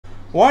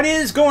What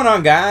is going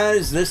on,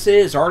 guys? This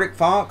is Arctic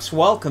Fox.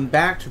 Welcome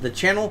back to the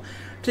channel.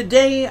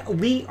 Today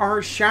we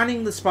are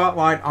shining the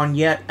spotlight on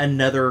yet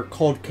another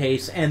cold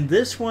case, and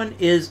this one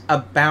is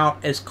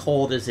about as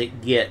cold as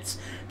it gets.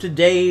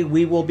 Today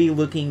we will be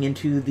looking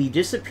into the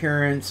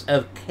disappearance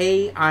of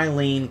Kay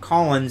Eileen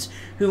Collins,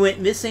 who went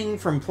missing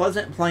from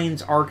Pleasant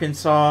Plains,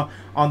 Arkansas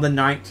on the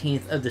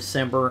 19th of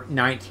December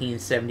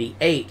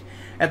 1978.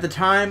 At the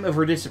time of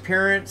her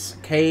disappearance,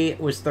 Kay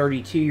was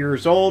 32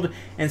 years old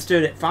and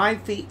stood at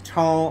 5 feet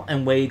tall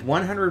and weighed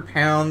 100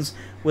 pounds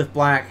with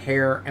black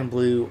hair and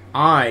blue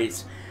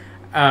eyes.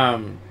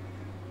 Her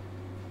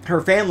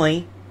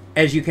family,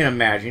 as you can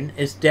imagine,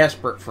 is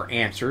desperate for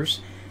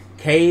answers.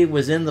 Kay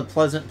was in the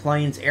Pleasant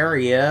Plains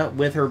area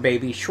with her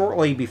baby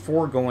shortly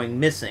before going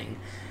missing.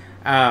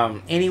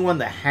 Anyone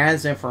that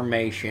has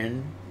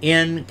information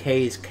in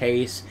Kay's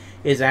case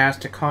is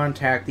asked to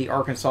contact the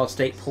Arkansas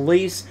State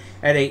Police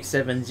at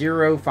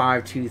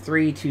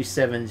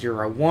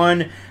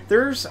 870-523-2701.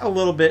 There's a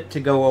little bit to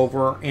go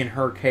over in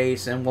her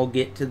case, and we'll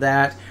get to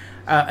that.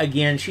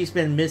 Again, she's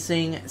been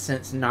missing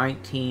since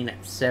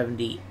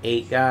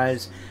 1978,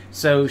 guys.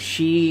 So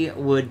she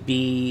would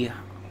be,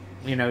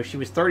 she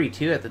was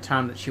 32 at the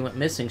time that she went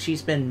missing.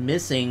 She's been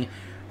missing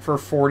for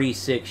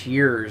 46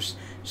 years.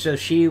 So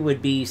she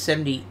would be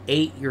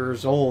 78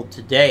 years old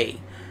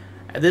today.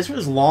 This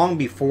was long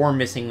before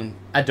missing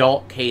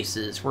adult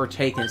cases were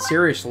taken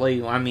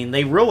seriously. I mean,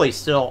 they really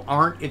still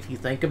aren't if you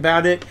think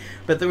about it,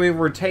 but they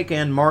were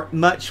taken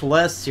much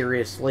less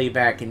seriously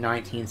back in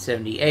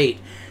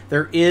 1978.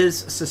 There is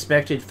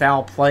suspected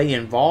foul play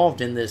involved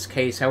in this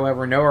case.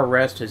 However, no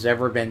arrest has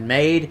ever been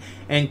made,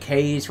 and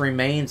Kay's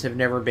remains have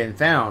never been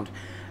found.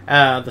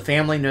 The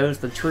family knows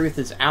the truth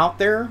is out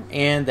there,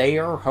 and they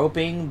are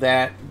hoping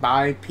that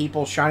by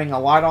people shining a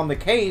light on the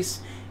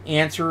case,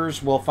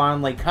 answers will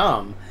finally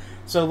come.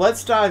 So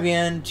let's dive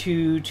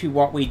into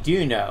what we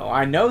do know.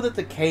 I know that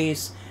the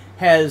case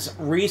has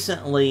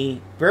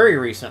recently, very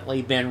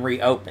recently, been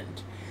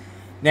reopened.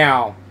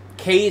 Now,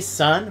 Kay's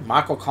son,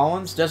 Michael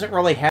Collins, doesn't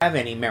really have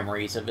any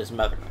memories of his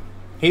mother.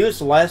 He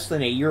was less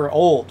than a year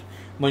old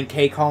when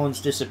Kay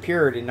Collins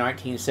disappeared in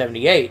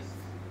 1978.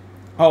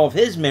 All of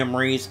his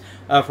memories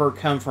of her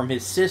come from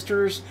his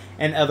sisters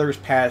and others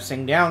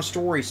passing down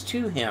stories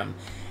to him.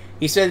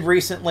 He said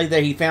recently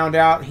that he found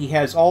out he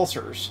has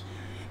ulcers,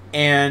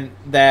 and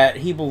that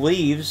he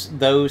believes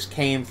those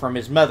came from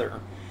his mother.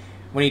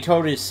 When he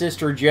told his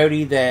sister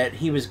Jody that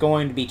he was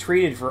going to be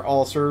treated for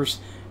ulcers,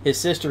 his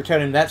sister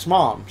told him that's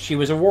Mom. She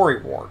was a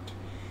worrywart.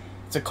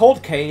 It's a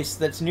cold case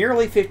that's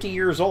nearly 50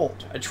 years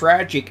old. A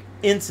tragic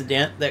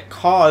incident that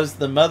caused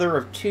the mother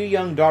of 2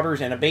 young daughters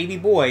and a baby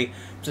boy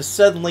to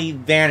suddenly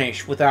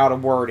vanish without a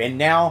word. And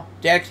now,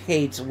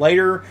 decades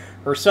later,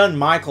 her son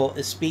Michael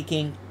is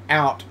speaking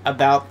out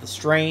about the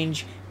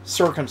strange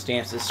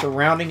circumstances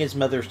surrounding his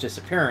mother's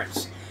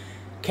disappearance.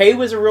 Kay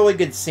was a really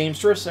good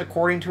seamstress,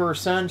 according to her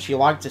son. She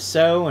liked to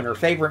sew, and her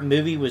favorite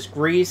movie was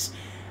Grease.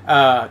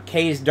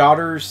 Kay's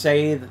daughters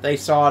say that they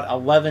saw it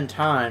 11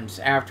 times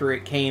after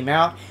it came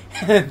out.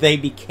 They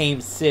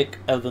became sick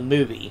of the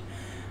movie.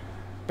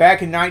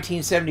 Back in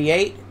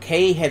 1978,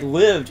 Kay had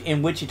lived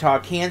in Wichita,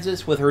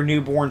 Kansas with her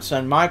newborn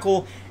son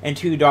Michael and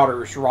 2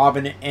 daughters,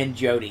 Robin and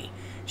Jody.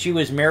 She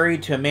was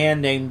married to a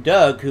man named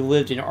Doug who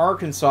lived in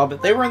Arkansas,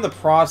 but they were in the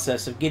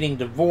process of getting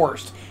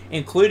divorced,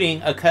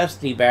 including a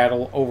custody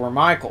battle over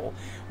Michael.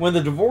 When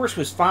the divorce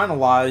was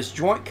finalized,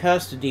 joint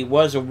custody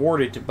was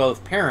awarded to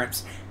both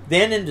parents.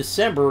 Then in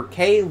December,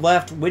 Kay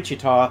left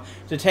Wichita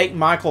to take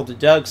Michael to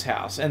Doug's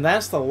house, and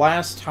that's the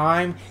last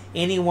time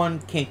anyone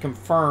can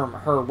confirm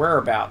her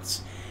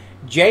whereabouts.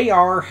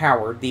 J.R.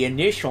 Howard, the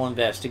initial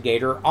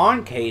investigator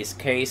on Kay's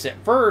case,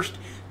 at first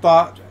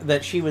thought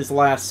that she was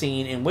last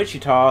seen in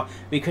Wichita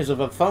because of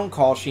a phone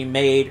call she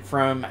made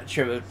from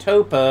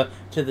Chivatopa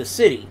to the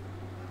city.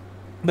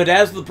 But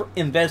as the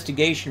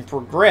investigation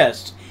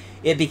progressed,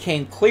 it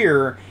became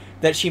clear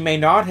that she may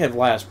not have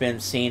last been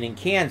seen in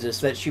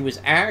Kansas, that she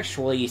was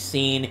actually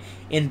seen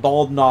in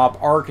Bald Knob,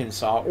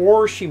 Arkansas,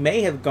 or she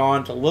may have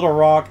gone to Little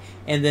Rock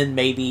and then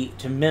maybe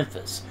to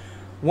Memphis.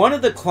 One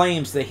of the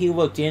claims that he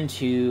looked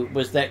into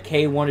was that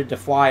Kay wanted to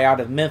fly out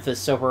of Memphis,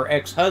 so her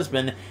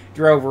ex-husband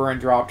drove her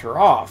and dropped her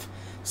off.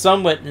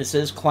 Some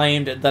witnesses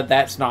claimed that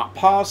that's not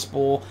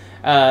possible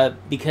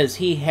because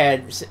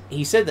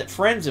he said that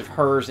friends of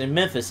hers in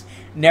Memphis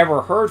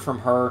never heard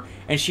from her,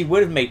 and she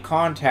would have made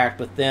contact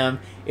with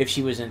them if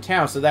she was in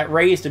town. So that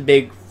raised a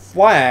big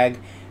flag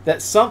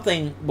that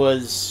something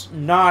was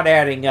not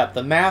adding up.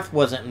 The math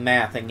wasn't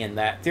mathing in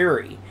that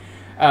theory.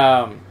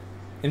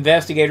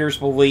 Investigators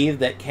believe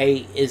that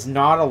Kay is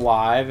not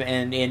alive,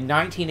 and in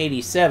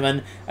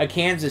 1987, a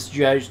Kansas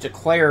judge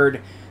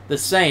declared the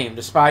same,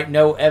 despite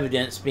no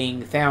evidence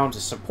being found to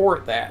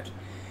support that.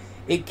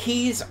 It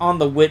keys on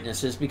the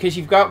witnesses, because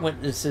you've got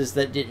witnesses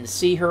that didn't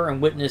see her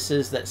and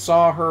witnesses that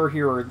saw her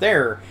here or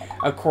there,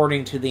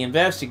 according to the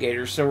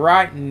investigators. So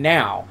right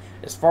now,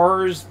 as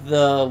far as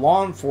the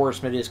law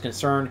enforcement is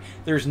concerned,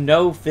 there's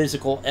no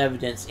physical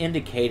evidence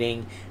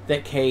indicating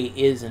that Kay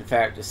is in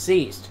fact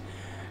deceased.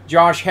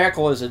 Josh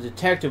Heckle is a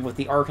detective with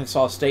the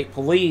Arkansas State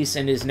Police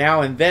and is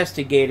now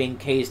investigating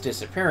Kay's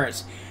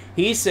disappearance.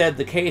 He said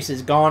the case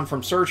has gone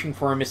from searching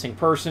for a missing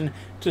person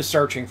to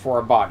searching for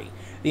a body.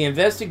 The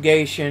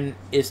investigation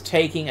is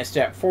taking a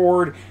step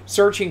forward,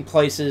 searching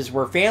places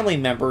where family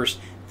members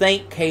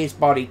think Kay's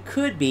body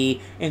could be,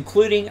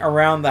 including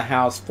around the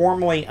house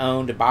formerly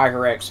owned by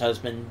her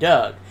ex-husband,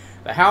 Doug.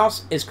 The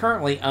house is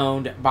currently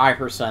owned by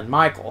her son,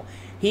 Michael.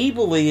 He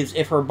believes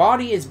if her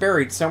body is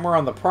buried somewhere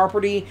on the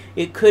property,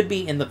 it could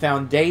be in the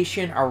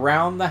foundation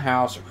around the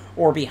house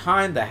or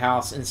behind the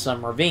house in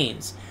some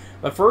ravines.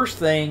 The first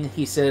thing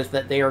he says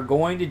that they are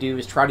going to do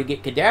is try to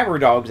get cadaver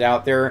dogs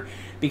out there,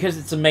 because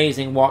it's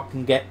amazing what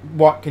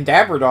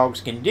cadaver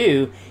dogs can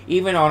do,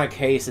 even on a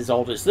case as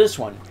old as this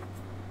one.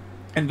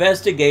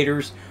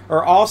 Investigators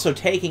are also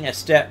taking a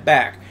step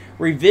back,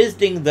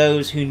 revisiting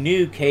those who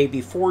knew Kay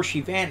before she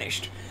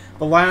vanished.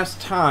 The last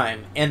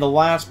time and the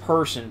last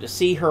person to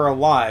see her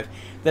alive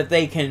that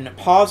they can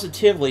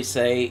positively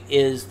say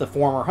is the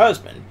former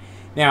husband.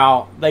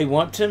 Now, they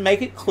want to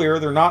make it clear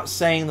they're not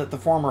saying that the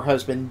former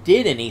husband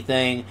did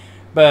anything,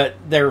 but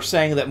they're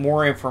saying that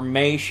more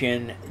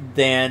information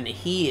than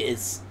he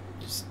is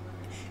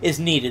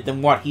needed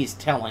than what he's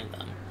telling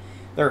them.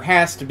 There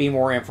has to be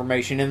more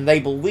information, and they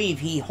believe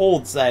he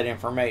holds that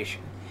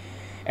information.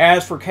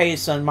 As for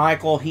Kay's son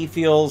Michael, he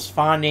feels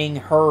finding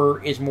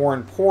her is more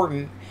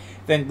important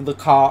than the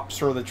cops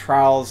or the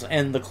trials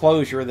and the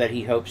closure that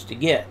he hopes to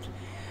get.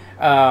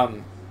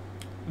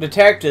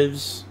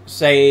 Detectives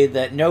say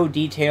that no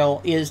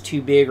detail is too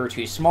big or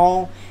too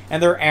small,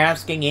 and they're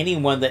asking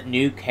anyone that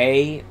knew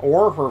Kay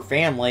or her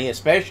family,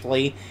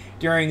 especially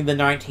during the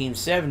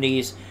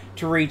 1970s,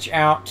 to reach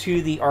out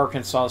to the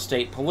Arkansas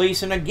State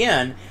Police. And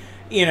again,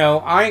 you know,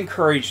 I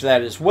encourage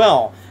that as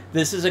well.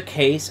 This is a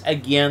case,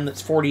 again,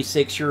 that's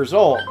 46 years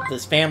old.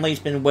 This family's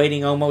been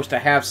waiting almost a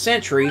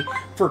half-century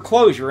for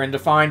closure and to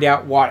find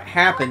out what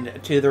happened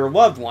to their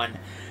loved one.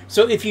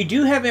 So if you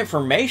do have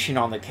information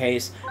on the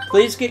case,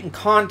 please get in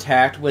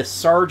contact with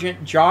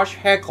Sergeant Josh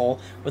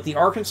Heckle with the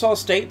Arkansas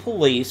State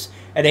Police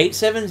at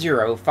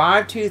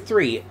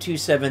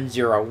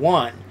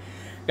 870-523-2701.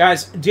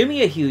 Guys, do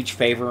me a huge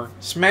favor.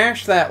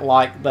 Smash that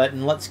like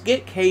button. Let's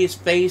get Kay's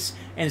face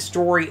and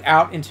story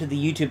out into the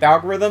YouTube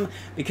algorithm,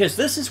 because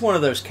this is one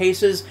of those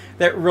cases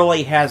that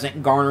really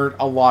hasn't garnered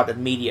a lot of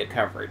media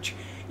coverage.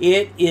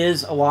 It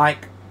is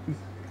like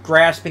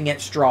grasping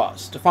at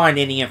straws to find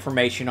any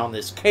information on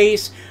this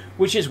case,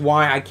 which is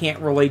why I can't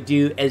really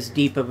do as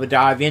deep of a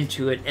dive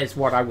into it as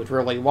what I would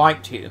really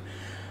like to.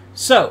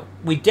 So,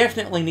 we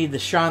definitely need to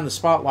shine the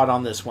spotlight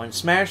on this one.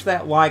 Smash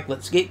that like.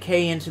 Let's get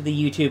Kay into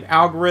the YouTube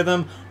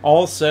algorithm.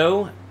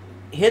 Also,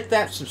 hit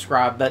that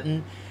subscribe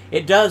button.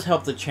 It does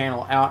help the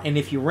channel out, and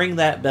if you ring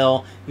that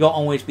bell, you'll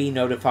always be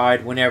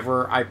notified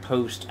whenever I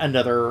post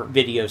another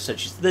video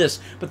such as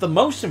this. But the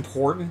most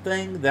important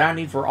thing that I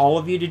need for all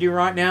of you to do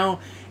right now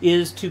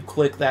is to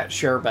click that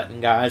share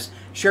button, guys.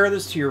 Share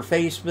this to your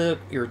Facebook,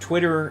 your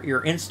Twitter,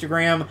 your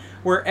Instagram,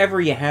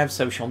 wherever you have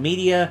social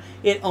media.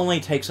 It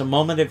only takes a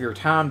moment of your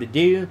time to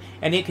do,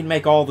 and it can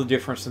make all the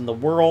difference in the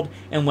world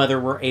in whether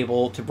we're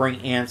able to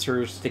bring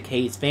answers to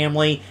Kay's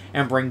family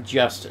and bring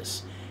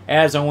justice.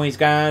 As always,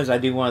 guys, I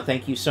do want to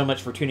thank you so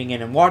much for tuning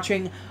in and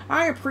watching.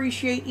 I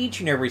appreciate each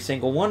and every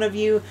single one of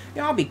you.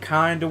 Y'all be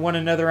kind to one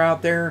another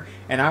out there,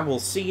 and I will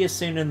see you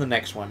soon in the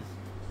next one.